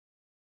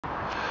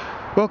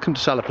Welcome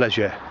to Sala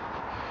Pleasure.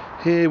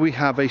 Here we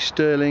have a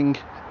Sterling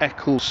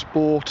Eccles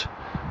Sport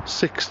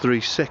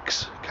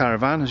 636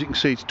 caravan. As you can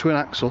see, it's twin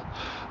axle,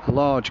 a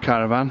large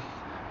caravan.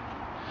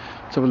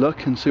 Let's have a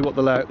look and see what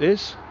the layout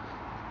is.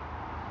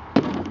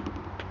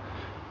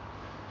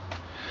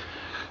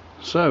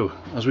 So,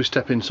 as we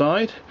step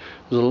inside,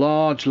 there's a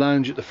large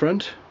lounge at the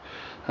front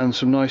and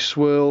some nice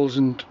swirls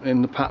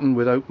in the pattern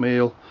with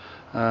oatmeal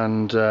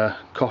and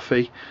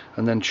coffee,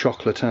 and then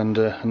chocolate and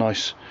a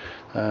nice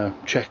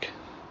check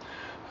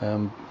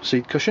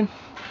seat cushion.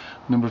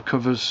 A number of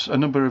cupboards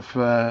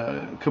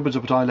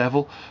up at eye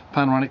level,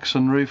 panoramic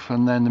sunroof,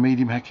 and then the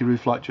medium hecky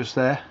roof light just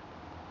there.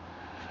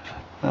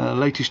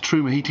 Latest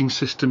Truma heating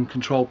system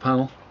control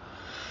panel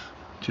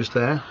just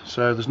there.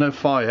 So there's no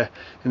fire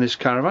in this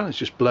caravan, it's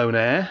just blown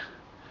air,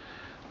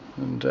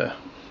 and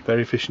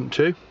very efficient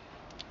too.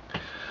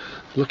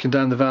 Looking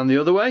down the van the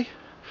other way,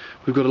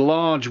 we've got a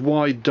large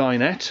wide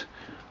dinette,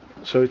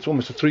 so it's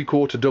almost a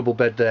 3/4 double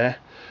bed there,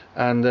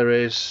 and there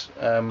is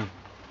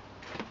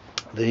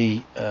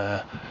the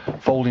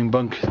folding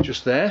bunk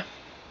just there.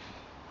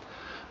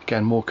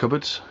 Again, more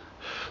cupboards.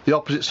 The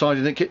opposite side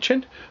of the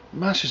kitchen,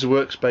 massive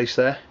workspace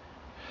there,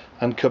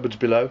 and cupboards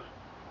below.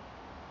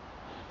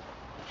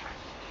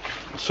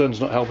 The sun's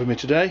not helping me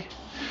today,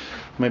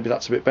 maybe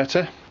that's a bit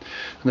better.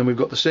 And then we've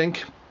got the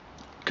sink,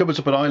 cupboards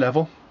up at eye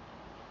level,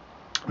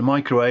 the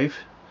microwave,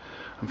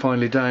 and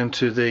finally down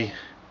to the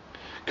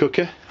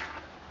cooker.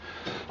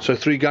 So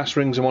 3 gas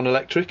rings and 1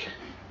 electric,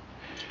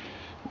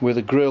 with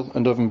a grill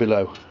and oven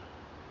below.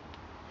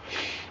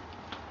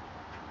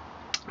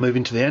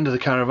 Moving to the end of the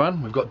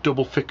caravan, we've got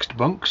double fixed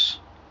bunks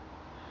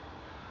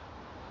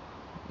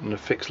and a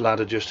fixed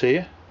ladder just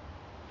here,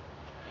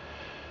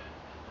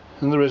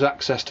 and there is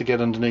access to get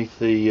underneath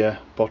the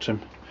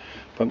bottom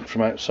bunk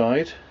from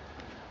outside.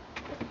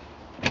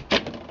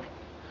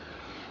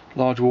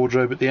 Large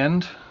wardrobe at the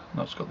end,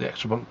 that's got the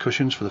extra bunk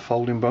cushions for the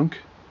folding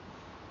bunk.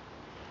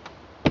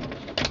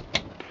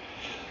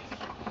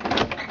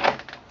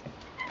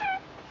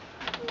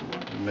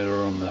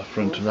 Mirror on the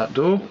front of that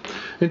door.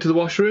 Into the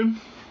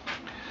washroom.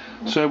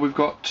 So we've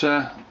got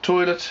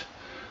toilet,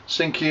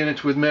 sink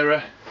unit with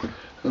mirror,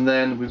 and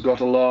then we've got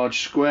a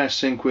large square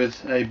sink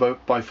with a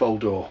bifold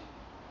door.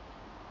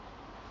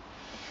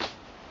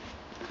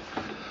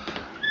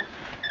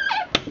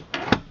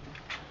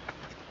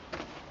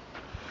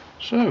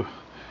 So,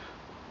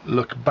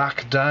 look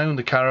back down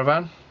the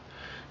caravan. You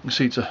can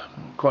see it's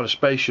quite a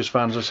spacious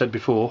van, as I said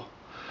before,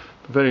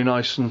 but very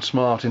nice and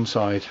smart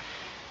inside.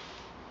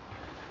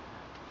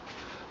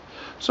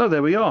 So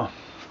there we are,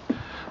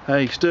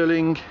 a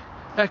Sterling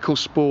Eccles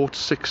Sport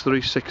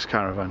 636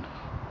 caravan.